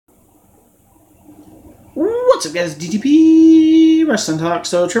What's up, guys? DTP Wrestling Talk.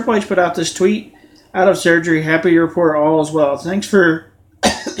 So Triple H put out this tweet: out of surgery, happy to report all is well. Thanks for,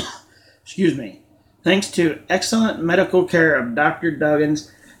 excuse me, thanks to excellent medical care of Dr.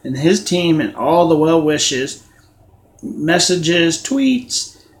 Duggins and his team and all the well wishes, messages,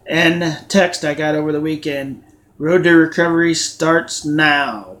 tweets, and text I got over the weekend. Road to recovery starts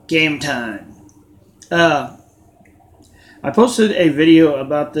now. Game time. I posted a video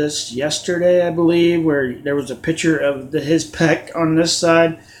about this yesterday, I believe, where there was a picture of his pec on this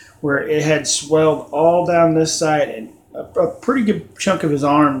side where it had swelled all down this side and a pretty good chunk of his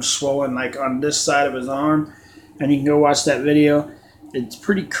arm swollen like on this side of his arm. And you can go watch that video. It's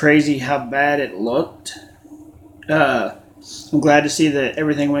pretty crazy how bad it looked. I'm glad to see that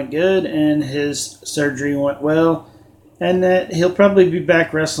everything went good and his surgery went well. And that he'll probably be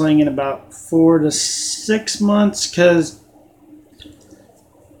back wrestling in about 4 to 6 months, because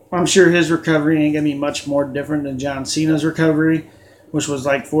I'm sure his recovery ain't going to be much more different than John Cena's recovery, which was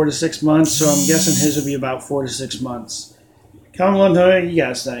like 4 to 6 months. So I'm guessing his will be about 4 to 6 months. Comment below and tell me what you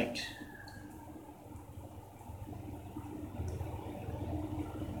guys think.